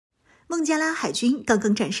孟加拉海军刚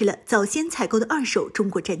刚展示了早先采购的二手中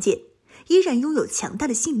国战舰，依然拥有强大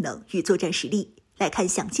的性能与作战实力。来看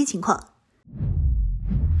详细情况。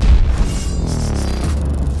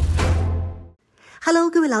Hello，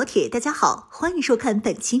 各位老铁，大家好，欢迎收看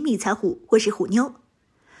本期迷彩虎，我是虎妞。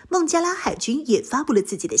孟加拉海军也发布了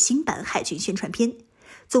自己的新版海军宣传片，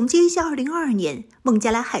总结一下2022年孟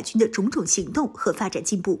加拉海军的种种行动和发展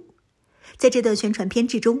进步。在这段宣传片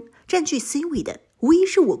之中，占据 C 位的无疑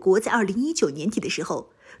是我国在2019年底的时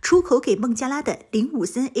候出口给孟加拉的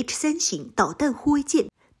053H3 型导弹护卫舰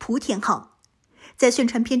莆田号。在宣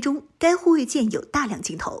传片中，该护卫舰有大量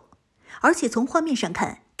镜头，而且从画面上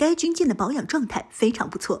看，该军舰的保养状态非常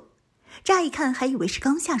不错，乍一看还以为是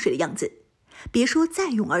刚下水的样子。别说再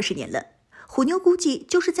用20年了，虎妞估计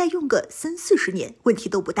就是再用个30-40年问题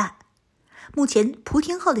都不大。目前莆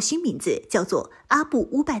田号的新名字叫做阿布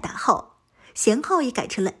乌拜达号，舷号也改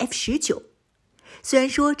成了 F19。虽然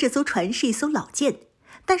说这艘船是一艘老舰，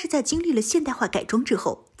但是在经历了现代化改装之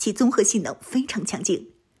后，其综合性能非常强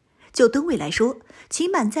劲。就吨位来说，其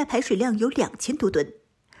满载排水量有2000多吨，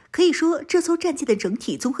可以说这艘战舰的整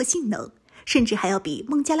体综合性能甚至还要比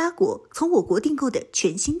孟加拉国从我国订购的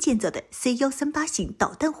全新建造的 C138 型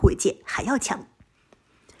导弹护卫舰还要强。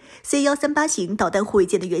C138 型导弹护卫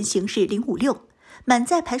舰的原型是056，满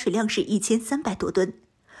载排水量是1300多吨，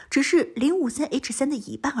只是053H3 的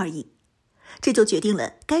一半而已。这就决定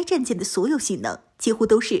了该战舰的所有性能几乎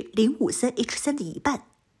都是053H3 的一半。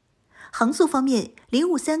航速方面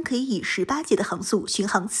，053可以以18节的航速巡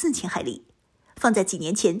航4000海里，放在几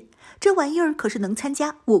年前，这玩意儿可是能参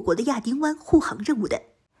加我国的亚丁湾护航任务的。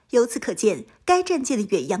由此可见，该战舰的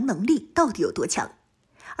远洋能力到底有多强。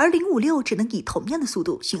而056只能以同样的速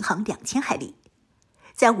度巡航2000海里。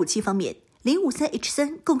在武器方面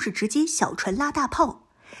，053H3更是直接小船拉大炮，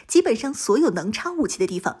基本上所有能插武器的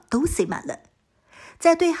地方都塞满了。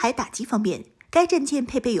在对海打击方面，该战舰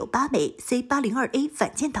配备有8枚 C802A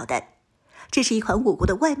反舰导弹，这是一款我国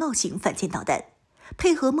的外贸型反舰导弹，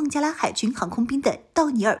配合孟加拉海军航空兵的道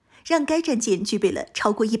尼尔，让该战舰具备了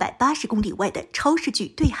超过180公里外的超视距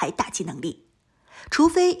对海打击能力。除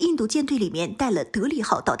非印度舰队里面带了德里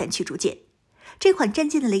号导弹驱逐舰，这款战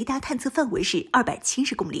舰的雷达探测范围是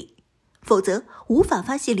270公里，否则无法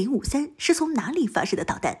发现053是从哪里发射的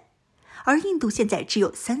导弹。而印度现在只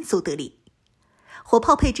有3艘德里。火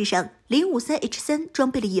炮配置上，053H3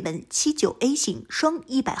装备了一门 79A 型双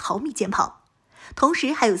100毫米舰炮，同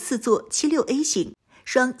时还有4座 76A 型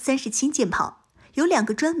双37舰炮，有2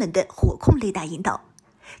个专门的火控雷达引导，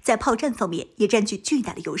在炮战方面也占据巨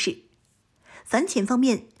大的优势。反潜方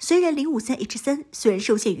面，虽然053H3虽然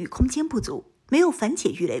受限于空间不足，没有反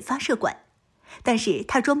潜鱼雷发射管，但是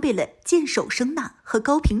它装备了舰首声呐和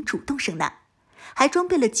高频主动声呐，还装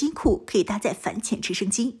备了机库可以搭载反潜直升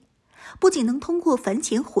机，不仅能通过反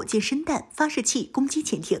潜火箭申弹发射器攻击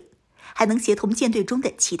潜艇，还能协同舰队中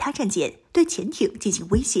的其他战舰对潜艇进行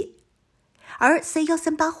威胁。而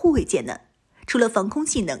C138 护卫舰呢，除了防空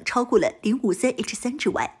性能超过了053H3之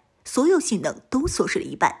外，所有性能都缩水了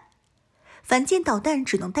一半。反舰导弹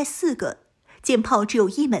只能带4个，舰炮只有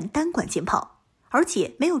1门单管舰炮，而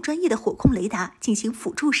且没有专业的火控雷达进行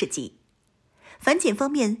辅助射击。反潜方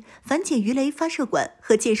面，反潜鱼雷发射管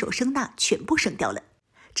和舰首声呐全部省掉了，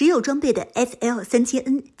只有装备的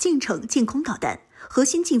FL3000N 近程近空导弹和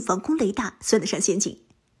先进防空雷达算得上先进。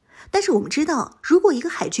但是我们知道，如果一个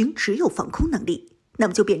海军只有防空能力，那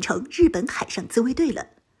么就变成日本海上自卫队了，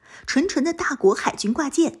纯纯的大国海军挂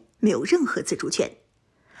舰，没有任何自主权。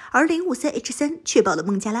而053H3确保了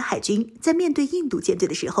孟加拉海军在面对印度舰队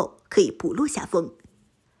的时候可以不落下风。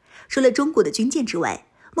除了中国的军舰之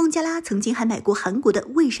外，孟加拉曾经还买过韩国的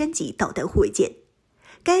蔚山级导弹护卫舰，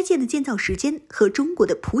该舰的建造时间和中国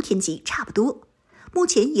的莆田级差不多，目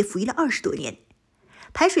前也服役了20多年，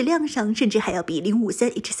排水量上甚至还要比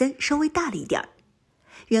053H3稍微大了一点。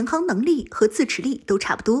远航能力和自持力都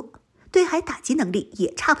差不多，对海打击能力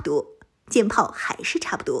也差不多，舰炮还是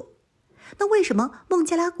差不多。那为什么孟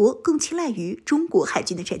加拉国更青睐于中国海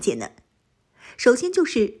军的战舰呢？首先就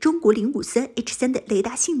是中国053H3的雷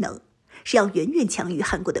达性能是要远远强于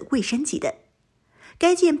韩国的蔚山级的，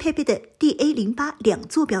该舰配备的 DA08 两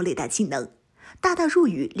坐标雷达性能大大弱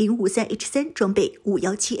于053H3装备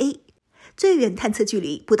 517A， 最远探测距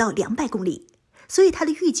离不到200公里，所以它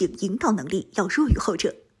的预警引导能力要弱于后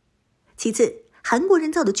者。其次，韩国人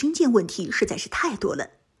造的军舰问题实在是太多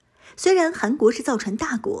了，虽然韩国是造船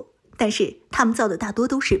大国，但是他们造的大多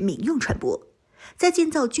都是民用船舶，在建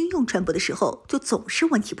造军用船舶的时候就总是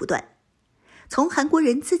问题不断。从韩国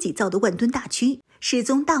人自己造的万吨大驱世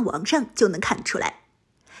宗大王上就能看出来，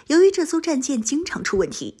由于这艘战舰经常出问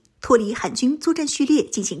题，脱离韩军作战序列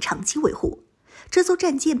进行长期维护，这艘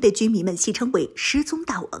战舰被军迷们戏称为失踪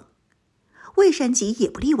大王。蔚山级也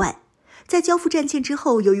不例外，在交付战舰之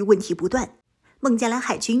后，由于问题不断，孟加拉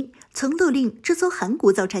海军曾勒令这艘韩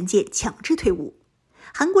国造战舰强制退伍，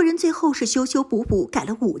韩国人最后是修修补补改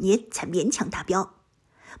了5年才勉强达标，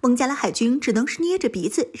孟加拉海军只能是捏着鼻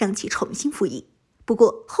子让其重新服役，不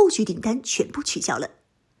过后续订单全部取消了。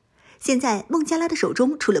现在孟加拉的手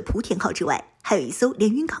中除了莆田号之外，还有一艘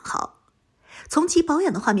连云港号，从其保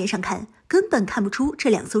养的画面上看，根本看不出这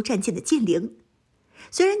2艘战舰的舰龄，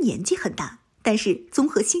虽然年纪很大，但是综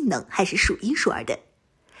合性能还是数一数二的，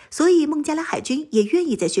所以孟加拉海军也愿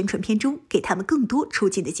意在宣传片中给他们更多出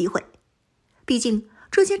镜的机会。毕竟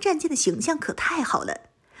这些战舰的形象可太好了，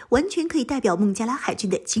完全可以代表孟加拉海军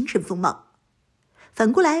的精神风貌。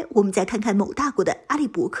反过来，我们再看看某大国的阿利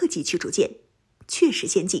伯克级驱逐舰，确实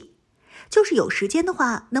先进，就是有时间的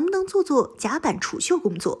话，能不能做甲板除锈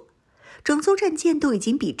工作？整艘战舰都已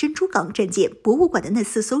经比珍珠港战舰博物馆的那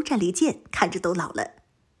4艘战列舰看着都老了。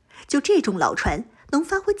就这种老船能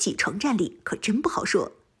发挥几成战力可真不好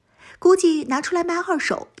说，估计拿出来卖二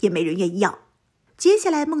手也没人愿意要。接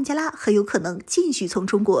下来孟加拉很有可能继续从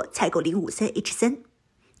中国采购053H3，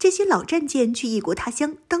这些老战舰去异国他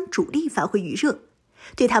乡当主力发挥余热，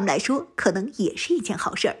对他们来说可能也是一件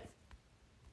好事儿。